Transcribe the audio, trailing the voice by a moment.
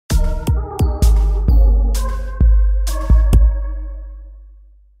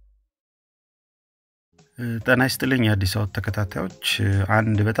ጤና ይስጥልኝ የአዲስ አበባ ተከታታዮች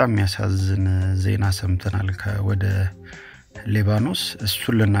አንድ በጣም የሚያሳዝን ዜና ሰምተናል ከወደ ሊባኖስ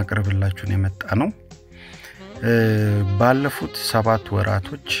እሱን ልናቀርብላችሁ ነው የመጣነው። ባለፉት 7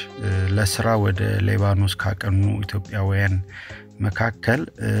 ወራቶች ለስራ ወደ ሊባኖስ ካቀኑ ኢትዮጵያውያን መካከል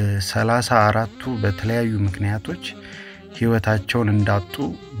 34ቱ በተለያዩ ምክንያቶች ህይወታቸውን እንዳጡ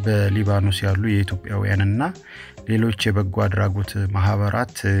በሊባኖስ ያሉ የኢትዮጵያውያንና ሌሎች የበጎ አድራጎት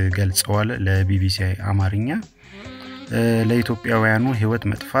ማህበራት ገልጸዋል ለቢቢሲ አማርኛ። ለኢትዮጵያውያኑ ህይወት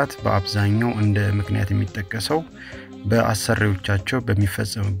መጥፋት በአብዛኛው እንደ ምክንያት የሚጠቀሰው በአሰሪዎቻቸው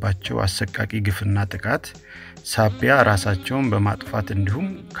በሚፈጸምባቸው አሰቃቂ ግፍና ጥቃት ሳቢያ ራሳቸውን በማጥፋት እንዲሁም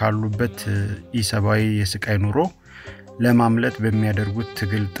ካሉበት ኢሰባዊ የስቃይ ኑሮ ለማምለጥ በሚያደርጉት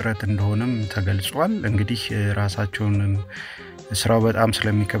ትግል ጥረት እንደሆነም ተገልጿል። እንግዲህ ራሳቸውን ስራው በጣም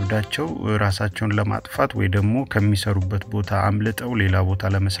ስለሚከብዳቸው ራሳቸውን ለማጥፋት ወይ ደግሞ ከሚሰሩበት ቦታ አምልጠው ሌላ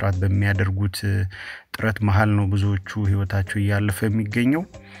ቦታ ለመስራት በሚያደርጉት ጥረት መሃል ነው ብዙዎቹ ህይወታቸው ያለፈ የሚገኘው።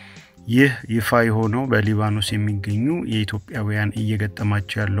 ይህ ይፋ የሆነው በሊባኖስ የሚገኙ የኢትዮጵያውያን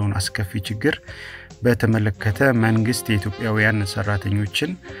እየገጠማቸው ያለውን አስከፊ ችግር በተመለከተ መንግስት የኢትዮጵያውያን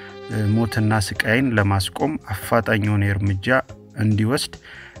ሰራተኞችን ሞትና ስቃይን ለማስቆም አፋጣኝ የሆነ እርምጃ እንዲወስድ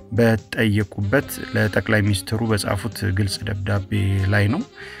በተጠየቁበት ለጠቅላይ ሚኒስትሩ በጻፉት ግልጽ ደብዳቤ ላይ ነው።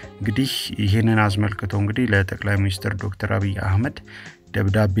 እንግዲህ ይሄንን አስመልክቶ እንግዲህ ለጠቅላይ ሚኒስትር ዶክተር አብይ አህመድ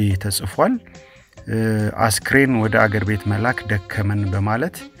ደብዳቤ ተጽፏል። አስክሬን ወደ አገር ቤት መላክ ደከመን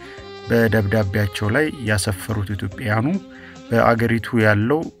በማለት በደብዳቤያቸው ላይ ያሰፈሩት ኢትዮጵያውያኑ በአገሪቱ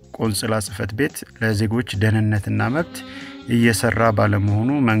ያለው ቆንስላ ጽፈት ቤት ለዜጎች ደህንነትና መብት እየሰራ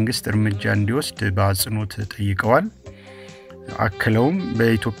ባለመሆኑ መንግስት እርምጃ እንዲወስድ በአጽንኦት ጠይቀዋል። አክለውም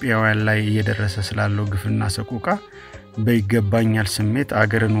በኢትዮጵያውያን ላይ እየደረሰ ስላለው ግፍና ሰቆቃ በይገባኛል ስሜት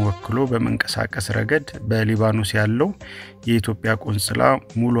አገርን ወክሎ በመንቀሳቀስ ረገድ በሊባኖስ ያለው የኢትዮጵያ ቆንስላ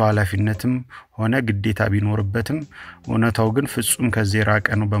ሙሉ ኃላፊነትም ሆነ ግዴታ ቢኖርበትም ኦነታው ግን ፍጹም ከዚህ ራቀ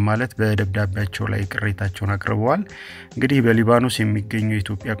ነው በማለት በደብዳቤያቸው ላይ ቅሬታቸውን አቅርበዋል። እንግዲህ በሊባኖስ የሚገኘው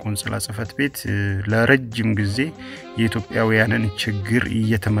የኢትዮጵያ ቆንስላ ጽፈት ቤት ለረጅም ጊዜ የኢትዮጵያውያንን ችግር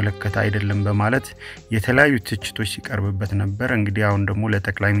እየተመለከተ አይደለም በማለት የተለያዩ ትችቶች ሲቀርብበት ነበር። እንግዲህ አሁን ደግሞ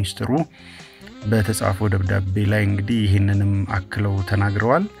ለጠቅላይ ሚኒስትሩ በተጻፈው ደብዳቤ ላይ እንግዲህ ይሄንንም አክለው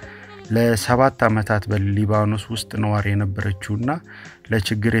ተናግረዋል። ለ7 አመታት በሊባኖስ ውስጥ ነዋሪ የነበረችውና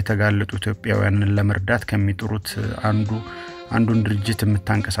ለችግር የተጋለጡ ኢትዮጵያውያንን ለመርዳት ከሚጥሩት አንዱን ድርጅት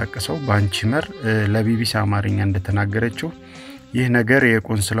የምታንቀሳቀሰው ባንቺመር ለቢቢሲ አማርኛ እንደተናገረችው ይህ ነገር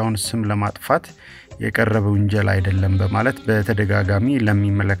የቆንስላውን ስም ለማጥፋት የቀረበ ወንጀል አይደለም በማለት በተደጋጋሚ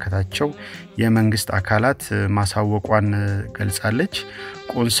ለሚመለከታቸው የመንግስት አካላት ማሳወቋን ገልጻለች።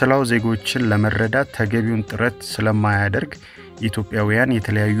 ቆንስላው ዜጎችን ለመረዳት ተገቢውን ጥረት ስለማያደርግ ኢትዮጵያውያን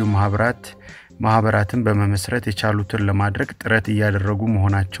የተለያዩ ማህበራትን በመመስረት የቻሉትን ለማድረግ ጥረት እያደረጉ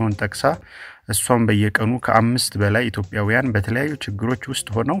መሆናቸውን ጠቅሳ እሷም በየቀኑ ከ5 በላይ ኢትዮጵያውያን በተለያዩ ችግሮች ውስጥ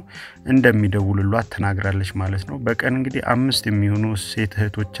ሆነው እንደሚደውሉላት ተናግራለች ማለት ነው። በቀን እንግዲህ 5 የሚሆኑ ሴት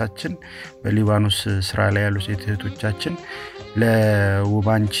እህቶቻችን በሊባኖስ ስራ ላይ ያሉ ሴት እህቶቻችን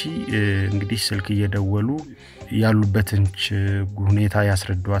ለውባንቺ እንግዲህ ስልክ እየደወሉ ያሉበትን ሁኔታ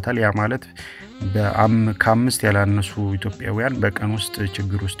ያስረዷታል። ያ ማለት ከ5 ያላነሱ ኢትዮጵያውያን በቀን ውስጥ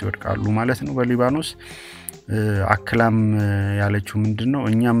ችግር ውስጥ ይወድቃሉ ማለት ነው በሊባኖስ። አክላም ያለችው ምንድነው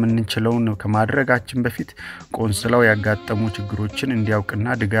እኛ የምንችለውን ከማድረጋችን በፊት ቆንስላው ያጋጠሙ ችግሮችን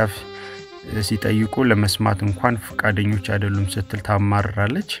እንዲያውቅና ድጋፍ ሲጠይቁ ለመስማት እንኳን ፈቃደኞች አይደሉም ስትል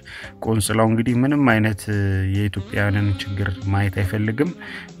ታማራለች። ቆንስላው እንግዲህ ምንም አይነት የኢትዮጵያውያንን ችግር ማየት አይፈልግም።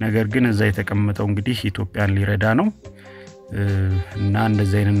 ነገር ግን እዛ የተቀመጠው እንግዲህ ኢትዮጵያን ሊረዳ ነው እና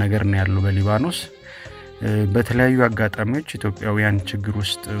እንደዚህ አይነት ነገር ነው ያለው በሊባኖስ። በተለያዩ አጋጣሚዎች ኢትዮጵያውያን ችግር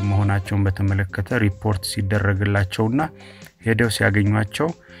ውስጥ መሆናቸውን በተመለከተ ሪፖርት ሲደረግላቸውና ሄደው ሲያገኙአቸው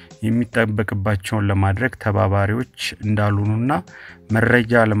የሚጠበቅባቸውን ለማድረግ ተባባሪዎች እንዳሉና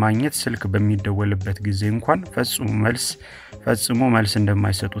መረጃ ለማግኘት ስልክ በሚደወልበት ጊዜ እንኳን ፈጽሞ መልስ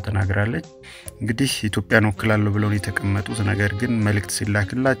እንደማይሰጡ ተናግራለች። እንግዲህ ኢትዮጵያን ወክላለሁ ብለው የተቀመጡት ነገር ግን መልእክት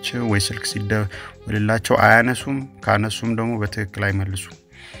ሲላክላቸው ወይ ስልክ ሲደወልላቸው አያነሱም፣ ካነሱም ደግሞ በትክክል አይመልሱም።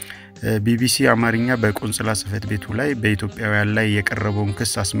 ቢቢሲ አማርኛ በቆንስላ ጽፈት ቤቱ ላይ በኢትዮጵያውያን ላይ የቀረበውን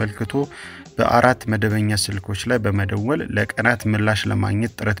ክስ አስመልክቶ በ4 መደበኛ ስልኮች ላይ በመደወል ለቀናት ምላሽ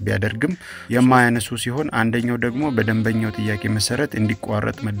ለማግኘት ጥረት ቢያደርግም የማያነሱ ሲሆን አንደኛው ደግሞ በደንበኛው ጥያቄ መሰረት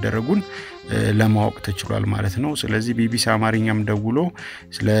እንዲቋረጥ መደረጉን ለማወቅ ተችሏል ማለት ነው። ስለዚህ ቢቢሲ አማርኛም ደውሎ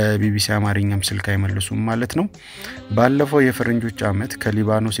ስለ ቢቢሲ አማርኛም ስልክ አይመልሱም ማለት ነው። ባለፈው የፈረንጆች አመት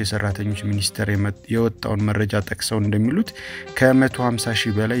ከሊባኖስ የሰራተኞች ሚኒስቴር የወጣውን መረጃ ጠቅሰው እንደሚሉት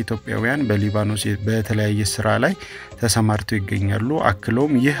ከ150,000 በላይ ኢትዮጵያውያን በሊባኖስ በተለያየ ስራ ላይ ተሰማርተው ይገኛሉ።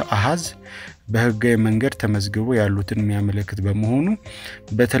 አክሎም ይህ አሃዝ በህጋዊ መንገድ ተመዝግቦ ያሉትን የሚያመለክት በመሆኑ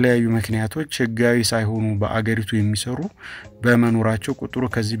በተለያዩ ምክንያቶች ህጋዊ ሳይሆኑ በአገሪቱ የሚሰሩ በመኖራቸው ቁጥሩ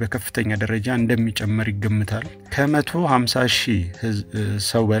ከዚህ በከፍተኛ ደረጃ እንደሚጨምር ይገምታል። ከ150,000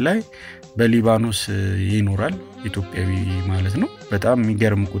 ሰው በላይ በሊባኖስ ይኖራል ኢትዮጵያዊ ማለት ነው። በጣም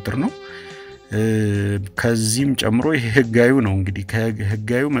የሚገርም ቁጥር ነው። ከዚህም ጨምሮ ህጋዩ ነው እንግዲህ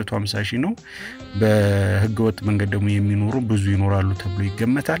ከህጋዩ 150,000 ነው። በህገወጥ መንገድ ደግሞ የሚኖሩ ብዙ ይኖራሉ ተብሎ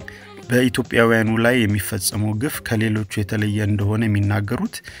ይገመታል። በኢትዮጵያውያኑ ላይ የሚፈጸመው ግፍ ከሌሎቹ የተለየ እንደሆነ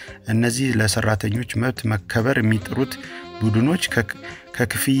የሚናገሩት እነዚህ ለሰራተኞች መብት መከበር የሚጥሩት ቡድኖች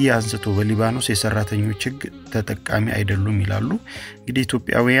ከክፍያ አንስቶ በሊባኖስ የሰራተኞች ህግ ተጠቃሚ አይደሉም ይላሉ። እንግዲህ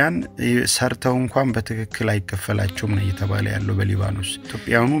ኢትዮጵያውያን ሰርተው እንኳን በትክክል አይከፈላቸውም ነው እየተባለ ያለው በሊባኖስ።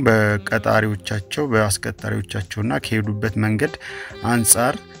 ኢትዮጵያውያኑ በቀጣሪዎቻቸው በአስቀጣሪዎቻቸውና ከሄዱበት መንገድ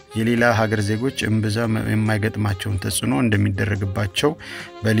አንፃር የሌላ ሀገር ዜጎች እምብዛም የማይገጥማቸውን ተጽዕኖ እንደሚደረግባቸው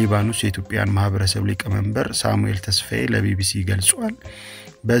በሊባኖስ የኢትዮጵያን ማህበረሰብ ሊቀመንበር ሳሙኤል ተስፋዬ ለቢቢሲ ገልጿል።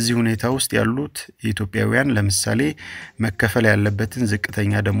 በዚህ ሁኔታ ውስጥ ያሉት ኢትዮጵያውያን ለምሳሌ መከፈል ያለበትን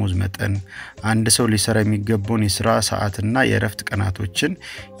ዝቅተኛ ደሞዝ መጠን፣ አንድ ሰው ሊሰራ የሚገባውን የሥራ ሰዓትና የእረፍት ቀናቶችን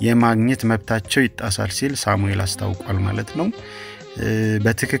የማግኘት መብታቸው ይጣሳል ሲል ሳሙኤል አስታውቋል ማለት ነው።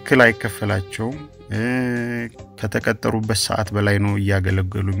 በትክክል አይከፈላቸውም። ከተቀጠሩበት ሰዓት በላይ ነው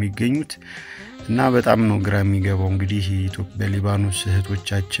ያገለገሉ የሚገኙት እና በጣም ነው ግራ የሚገባው። እንግዲህ ኢትዮጵያ በሊባኖስ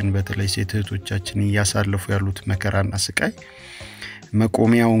እህቶቻችን በተለይ ሴት እህቶቻችን ያሳለፉ ያሉት መከራና ስቃይ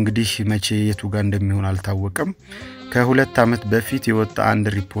መቆሚያው እንግዲህ መቼ የቱ ጋር እንደሚሆን አልታወቀም። ከ2 ዓመት በፊት የወጣ አንድ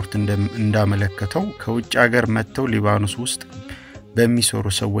ሪፖርት እንዳመለከተው ከውጭ ሀገር መጥተው ሊባኖስ ውስጥ በሚሰሩ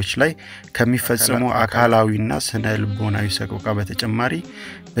ሰዎች ላይ ከሚፈጸሙ አካላዊና ስነ ልቦናዊ ሰቆቃ በተጨማሪ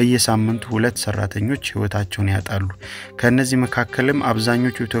በየሳምንቱ 2 ሰራተኞች ህይወታቸውን ያጣሉ። ከነዚህ መካከልም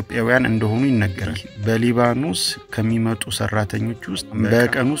አብዛኞቹ ኢትዮጵያውያን እንደሆኑ ይነገራል። በሊባኖስ ከሚመጡ ሰራተኞች ውስጥ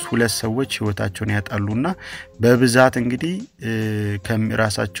በቀን ውስጥ 2 ሰዎች ህይወታቸውን ያጣሉና በብዛት እንግዲህ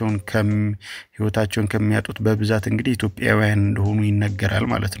ከራሳቸውን ህይወታቸውን ከሚያጡት በብዛት እንግዲህ ኢትዮጵያውያን እንደሆኑ ይነገራል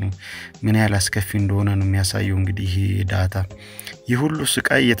ማለት ነው። ምን ያህል አስከፊ እንደሆነ ነው የሚያሳየው እንግዲህ ዳታ። ይሁሉ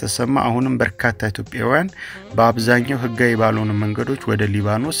ስቃይ የተሰማ አሁንም በርካታ ኢትዮጵያውያን በአብዛኛው ህጋዊ ባልሆነ መንገዶች ወደ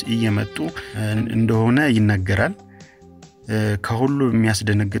ሊባኖስ እየመጡ እንደሆነ ይነገራል። ከሁሉ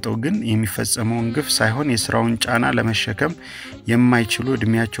የሚያስደነግጠው ግን የሚፈጸመውን ግፍ ሳይሆን የሥራውን ጫና ለመሸከም የማይችሉ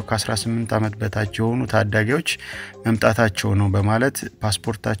እድሜያቸው ከ18 ዓመት በታች የሆኑ ታዳጊዎች መምጣታቸው ነው በማለት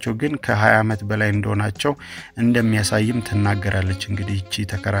ፓስፖርታቸው ግን ከ20 ዓመት በላይ እንደሆናቸው እንደሚያሳይም ተናገራለች። እንግዲህ እቺ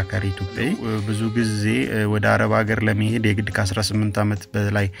ተከራካሪ ኢትዮጵያዊ ብዙ ጊዜ ወደ አረብ ሀገር ለመሄድ የግድ ከ18 ዓመት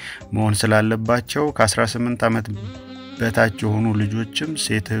በላይ መሆን ስላለባቸው ከ18 ዓመት በታች የሆኑ ልጆችም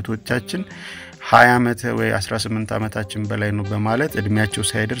ሴት እህቶቻችን 20 ዓመት ወይ 18 ዓመታችን በላይ ነው በማለት እድሜያቸው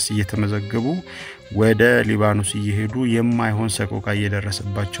ሳይደርስ እየተመዘገቡ ወደ ሊባኖስ እየሄዱ የማይሆን ሰቆቃ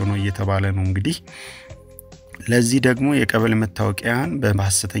እየደረሰባቸው ነው እየተባለ ነው። እንግዲህ ለዚህ ደግሞ የቀበሌ መታወቂያን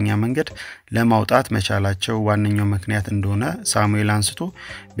በሐሰተኛ መንገድ ለማውጣት መቻላቸው ዋነኛው ምክንያት እንደሆነ ሳሙኤል አንስቶ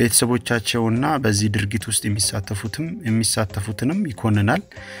ቤተሰቦቻቸውና በዚህ ድርጊት ውስጥ የሚሳተፉትንም ይኮንናል።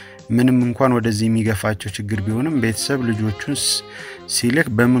 ምንም እንኳን ወደዚህ የሚገፋቸው ችግር ቢሆንም ቤተሰብ ልጆቹን ሲልክ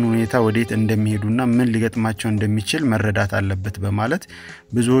በምን ሁኔታ ወዴት እንደሚሄዱና ምን ሊገጥማቸው እንደሚችል መረዳት አለበት በማለት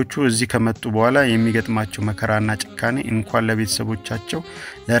ብዙዎቹ እዚህ ከመጡ በኋላ የሚገጥማቸው መከራና ጭካኔ እንኳን ለቤተሰቦቻቸው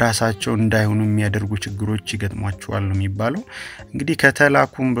ለራሳቸው እንዳይሆኑ የሚያደርጉ ችግሮች ይገጥሟቸዋል ነው የሚባለው። እንግዲህ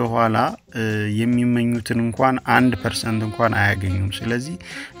ከተላኩም በኋላ የሚመኙትን እንኳን 1% እንኳን አያገኙም። ስለዚህ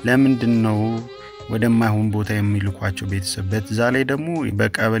ለምንድነው ወደማይሆን ቦታ የሚልኳቸው ቤተሰብ? በዛ ላይ ደግሞ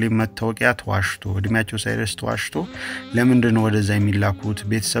በቀበሌ መታወቂያ ተዋሽቶ እድሜያቸው ሳይደርስ ተዋሽቶ ለምንድነው ወደዛ የሚላኩት?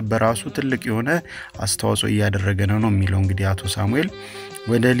 ቤተሰብ በራሱ ትልቅ የሆነ አስተዋጽኦ እያደረገ ነው የሚለው እንግዲህ አቶ ሳሙኤል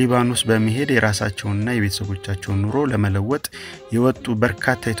ወደ ሊባኖስ በመሄድ የራሳቸውንና የቤተሰቦቻቸውን ኑሮ ለመለወጥ የወጡ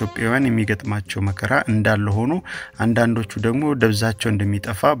በርካታ ኢትዮጵያውያን የሚገጥማቸው መከራ እንዳለ ሆኖ አንዳንዶቹ ደግሞ ደብዛቸው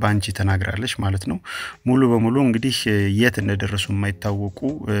እንደሚጠፋ ባንቺ ተናግራለች ማለት ነው። ሙሉ በሙሉ እንግዲህ የት እንደደረሱ የማይታወቁ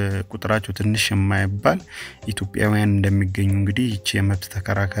ቁጥራቸው ትንሽ የማይባል ኢትዮጵያውያን እንደሚገኙ እንግዲህ እቺ የመብት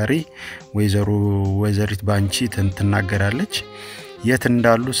ተከራካሪ ወይዘሪት ባንቺ ተናግራለች። የት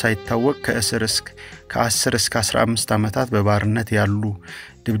እንዳሉ ሳይታወቅ ከ10 እስከ 15 ዓመታት በባርነት ያሉ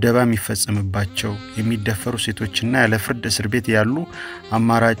ድብደባ የሚፈጸምባቸው የሚደፈሩ ሴቶችና ያለ ፍርድ እስር ቤት ያሉ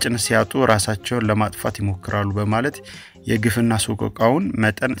አማራጭን ሲያጡ ራሳቸውን ለማጥፋት ይሞክራሉ በማለት የግፍና ሰቆቃውን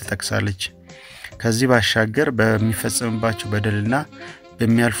መጠን ተጠቅሳለች። ከዚህ ባሻገር በሚፈጸምባቸው በደልና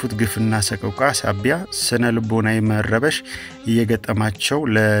በሚያልፉት ግፍና ሰቆቃ ሳቢያ ስነ ልቦናዊ መረበሽ እየገጠማቸው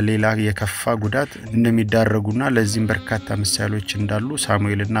ለሌላ የከፋ ጉዳት እንደሚዳረጉና ለዚህም በርካታ ምሳሌዎች እንዳሉ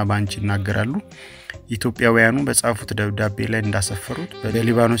ሳሙኤልና ባንቺ ይናገራሉ። ኢትዮጵያውያኑ በጻፉት ደብዳቤ ላይ እንዳሰፈሩት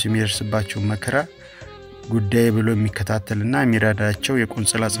በሊባኖስ የሚደርስባቸው መከራ ጉዳይ ብሎ የሚከታተልና የሚረዳቸው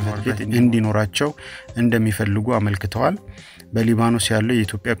የቆንጽላ ጽሕፈት ቤት እንዲኖራቸው እንደሚፈልጉ አመልክተዋል። በሊባኖስ ያለው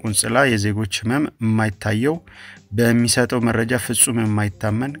የኢትዮጵያ ቆንጽላ የዜጎች ህመም የማይታየው በሚሰጠው መረጃ ፍጹም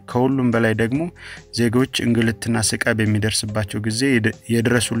የማይታመን ከሁሉም በላይ ደግሞ ዜጎች እንግልትና ስቃይ በሚደርስባቸው ጊዜ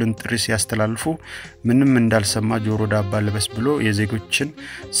የድረሱልን ጥሪ ሲያስተላልፉ ምንም እንዳልሰማ ጆሮ ዳባ ልበስ ብሎ የዜጎችን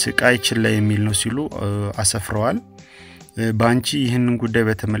ስቃይ ችላ የሚል ነው ሲሉ አሰፍረዋል። ባንቺ ይህንን ጉዳይ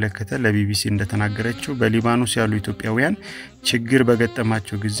በተመለከተ ለቢቢሲ እንደተናገረችው በሊባኖስ ያሉ ኢትዮጵያውያን ችግር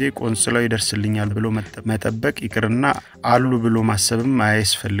በገጠማቸው ጊዜ ቆንጽላው ይደርስልኛል ብሎ መጠበቅ ይቅርና አሉ ብሎ ማሰብም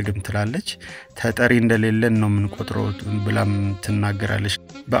አያስፈልግም ትላለች። ተጠሪ እንደሌለን ነው ምንቆጥረው ብላም ትናገራለች።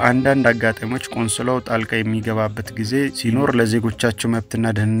 በአንዳንድ አጋጣሚዎች ቆንጽላው ጣልቃ የሚገባበት ጊዜ ሲኖር ለዜጎቻቸው መብትና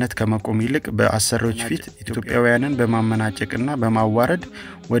ደህንነት ከመቆም ይልቅ በአሰሪዎች ፊት ኢትዮጵያውያንን በማመናጨቅና በማዋረድ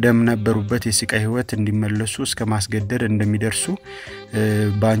ወደነበሩበት የስቃይ ህይወት እንዲመለሱ እስከ ማስገደድ እንደሚደርሱ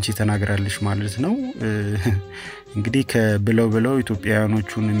ባንቺ ተናግራለች ማለት ነው። እንግዲህ ከብለው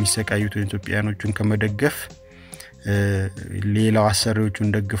ኢትዮጵያውያኖቹን የሚሰቃዩት ኢትዮጵያውያኖቹን ከመደገፍ ሌላው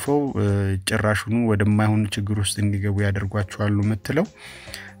አሰሪዎቹን ደግፈው ጭራሹኑ ወደማይሆን ችግር ውስጥ እንዲገቡ ያደርጓቸዋል ምትለው።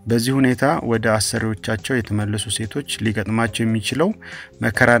 በዚህ ሁኔታ ወደ አሰሪዎቻቸው የተመለሱ ሴቶች ሊገጥማቸው የሚችለው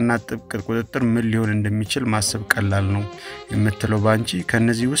መከራና ጥብቅ ቁጥጥር ምን ሊሆን እንደሚችል ማሰብ ቀላል ነው የምትለው ባንቺ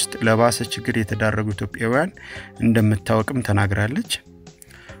ከነዚህ ውስጥ ለባሰ ችግር የተዳረጉ ኢትዮጵያውያን እንደምታወቅም ተናግራለች።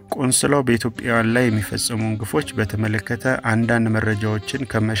 ቆንጽላው በኢትዮጵያውያን ላይ የሚፈጸሙን ግፎች በተመለከተ አንዳንድ መረጃዎችን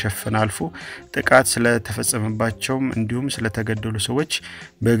ከመሸፈን አልፎ ጥቃት ስለተፈጸመባቸው እንዲሁም ስለተገደሉ ሰዎች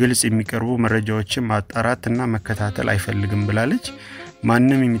በግልጽ የሚቀርቡ መረጃዎችን ማጣራትና መከታተል አይፈልግም ብላለች።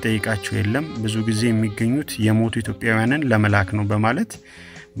 ማንንም የሚጠይቃቸው የለም ብዙ ጊዜ የሚገኙት የሞቱ ኢትዮጵያውያንን ለመላክ ነው በማለት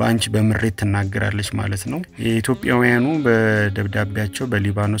ባንቺ በመሬት ተናገራለች ማለት ነው። የኢትዮጵያውያኑ በደብዳቤያቸው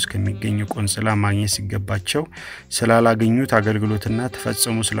በሊባኖስ ከሚገኘው ቆንጽላ ማግኘት ሲገባቸው ስላላገኙት አገልግሎትና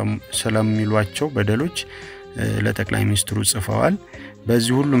ተፈጸሙ ስለሚሏቸው በደሎች ለጠቅላይ ሚኒስትሩ ጽፈዋል።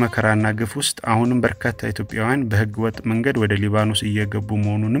 በዚህ ሁሉ መከራና ግፍ ውስጥ አሁንም በርካታ ኢትዮጵያውያን በህግ ወጥ መንገድ ወደ ሊባኖስ እየገቡ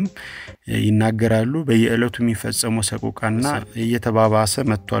መሆኑንም ይናገራሉ። በየዕለቱ የሚፈጸመው ሰቆቃና እየተባባሰ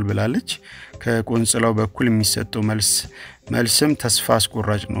መጥቷል ብላለች። ከቆንጽላው በኩል የሚሰጠው መልስም ተስፋ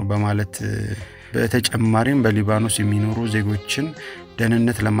አስቆራጭ ነው በማለት በተጨማሪም በሊባኖስ የሚኖሩ ዜጎችን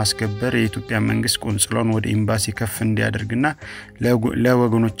ደህንነት ለማስከበር የኢትዮጵያ መንግስት ቆንጽላውን ወደ ኤምባሲ ከፍ እንዲያደርግና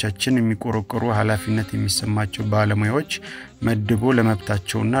ለወገኖቻችን የሚቆረቆሩ ኃላፊነት የሚሰማቸው ባለሙያዎች መድቦ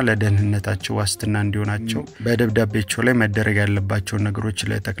ለመብታቸውና ለደህንነታቸው ዋስትና እንዲሆናቸው በደብዳቤያቸው ላይ መደረግ ያለባቸው ነገሮች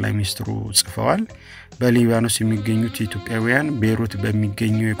ለጠቅላይ ሚኒስትሩ ጽፈዋል። በሊባኖስ የሚገኙት ኢትዮጵያውያን ቤይሩት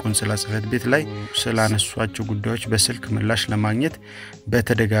በሚገኘው የቆንጽላ ጽሕፈት ቤት ላይ ስላነሷቸው ጉዳዮች በስልክ ምላሽ ለማግኘት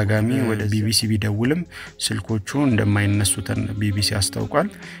በተደጋጋሚ ወደ ቢቢሲ ቢደውልም ስልኮቹ እንደማይነሱ ቢቢሲ አስታውቋል።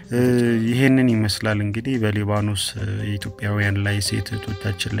 ይሄንን ይመስላል እንግዲህ በሊባኖስ ኢትዮጵያውያን ላይ ሴት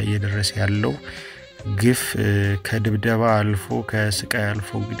እህቶቻችን ላይ እየደረሰ ያለው ግፍ ከድብደባ አልፎ ከስቃይ አልፎ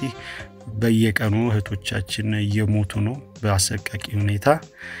እንግዲህ በየቀኑ እህቶቻችን እየሞቱ ነው በአሰቃቂ ሁኔታ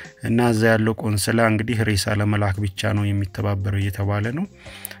እና እዛ ያለው ቆንጽላ እንግዲህ ሬሳ ለመላክ ብቻ ነው የሚተባበረው እየተባለ ነው።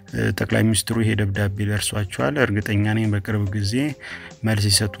 ጠቅላይ ሚኒስትሩ ይሄ ደብዳቤ ደርሷቸዋል። እርግጠኛ ነኝ በቅርብ ጊዜ መልስ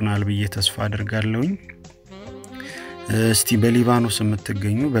ይሰጡናል ብዬ ተስፋ አደርጋለሁ። እስቲ በሊባኖስ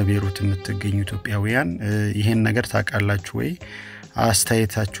የምትገኙ በቤይሩት የምትገኙ ኢትዮጵያውያን ይሄን ነገር ታውቃላችሁ ወይ?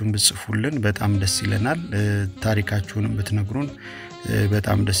 አስተያየታችሁን ብጽፉልን በጣም ደስ ይለናል። ታሪካችሁንም ብትነግሩን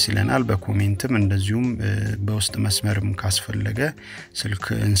በጣም ደስ ይለናል። በኮሜንትም እንደዚሁም በውስጥ መስመርም ካስፈለገ ስልክ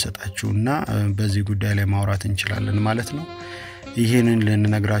እንሰጣችሁና በዚህ ጉዳይ ላይ ማውራት እንችላለን ማለት ነው። ይሄንን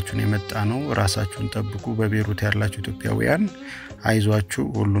ልንነግራችሁ የመጣ ነው። ራሳችሁን ጠብቁ። በቤይሩት ያላችሁ ኢትዮጵያውያን አይዟችሁ፣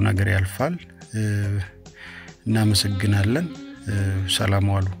 ሁሉ ነገር ያልፋል። እናመሰግናለን። ሰላም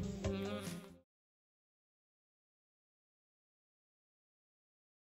ዋሉ።